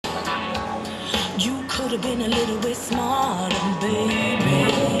could have been a little bit smarter,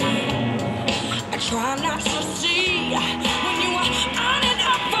 baby. I try not to see when you were on and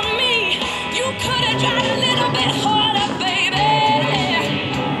up for me. You could have tried a little bit harder.